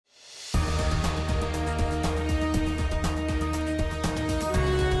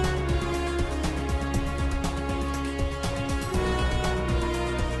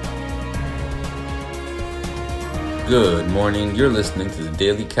Good morning, you're listening to the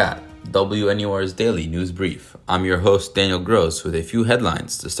Daily Cat, WNUR's daily news brief. I'm your host, Daniel Gross, with a few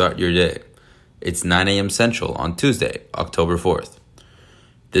headlines to start your day. It's 9 a.m. Central on Tuesday, October 4th.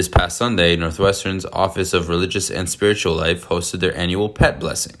 This past Sunday, Northwestern's Office of Religious and Spiritual Life hosted their annual pet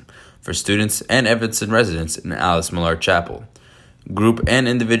blessing for students and Evanston residents in Alice Millard Chapel. Group and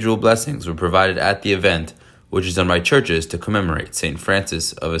individual blessings were provided at the event, which is done by churches to commemorate St.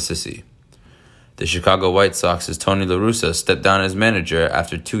 Francis of Assisi. The Chicago White Sox's Tony La Russa stepped down as manager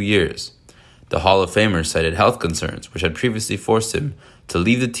after 2 years. The Hall of Famer cited health concerns, which had previously forced him to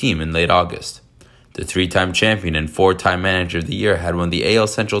leave the team in late August. The three-time champion and four-time manager of the year had won the AL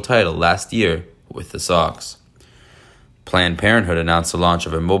Central title last year with the Sox. Planned Parenthood announced the launch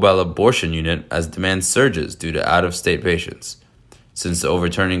of a mobile abortion unit as demand surges due to out-of-state patients. Since the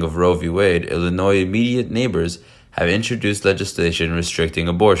overturning of Roe v. Wade, Illinois' immediate neighbors have introduced legislation restricting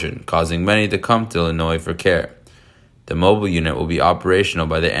abortion, causing many to come to Illinois for care. The mobile unit will be operational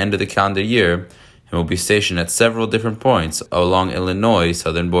by the end of the calendar year and will be stationed at several different points along Illinois'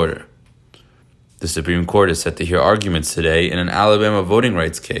 southern border. The Supreme Court is set to hear arguments today in an Alabama voting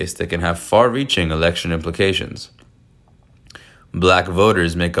rights case that can have far-reaching election implications. Black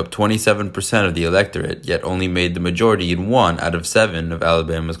voters make up 27% of the electorate, yet only made the majority in 1 out of 7 of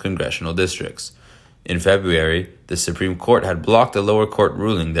Alabama's congressional districts. In February, the Supreme Court had blocked a lower court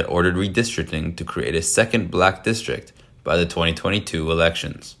ruling that ordered redistricting to create a second black district by the 2022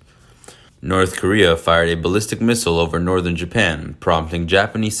 elections. North Korea fired a ballistic missile over northern Japan, prompting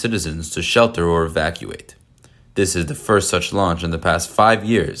Japanese citizens to shelter or evacuate. This is the first such launch in the past 5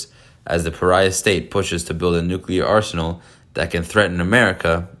 years, as the pariah state pushes to build a nuclear arsenal that can threaten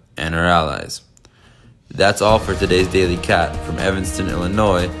America and our allies. That's all for today's Daily Cat. From Evanston,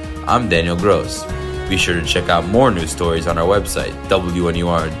 Illinois, I'm Daniel Gross. Be sure to check out more news stories on our website,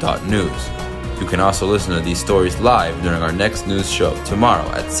 WNUR.news. You can also listen to these stories live during our next news show tomorrow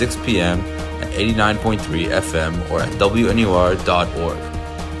at 6 p.m. at 89.3 FM or at WNUR.org.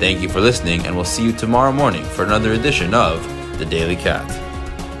 Thank you for listening, and we'll see you tomorrow morning for another edition of The Daily Cat.